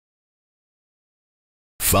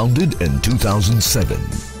Founded in 2007,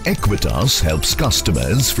 EQUITAS helps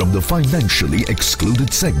customers from the financially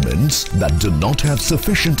excluded segments that do not have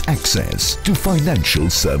sufficient access to financial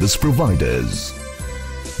service providers.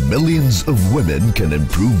 Millions of women can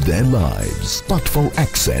improve their lives, but for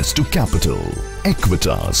access to capital,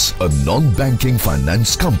 EQUITAS, a non-banking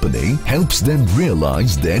finance company, helps them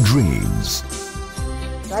realize their dreams.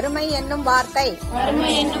 வறுமை என்னும் வார்த்தை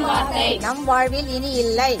நம் வாழ்வில் இனி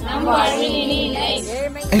இல்லை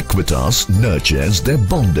EQUITAS nurtures their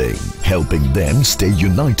bonding, helping them stay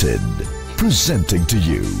united. Presenting to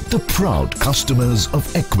you the proud customers of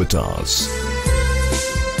EQUITAS.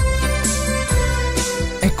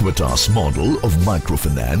 EQUITAS model of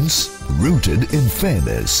microfinance rooted in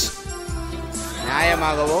fairness,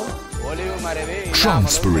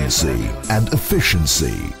 transparency and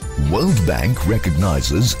efficiency. World Bank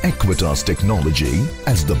recognizes EQUITAS technology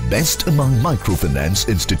as the best among microfinance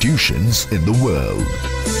institutions in the world.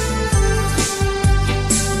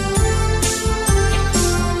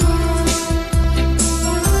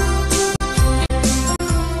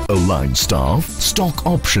 Aligned staff, stock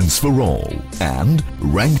options for all, and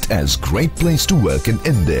ranked as Great Place to Work in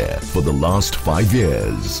India for the last 5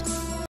 years.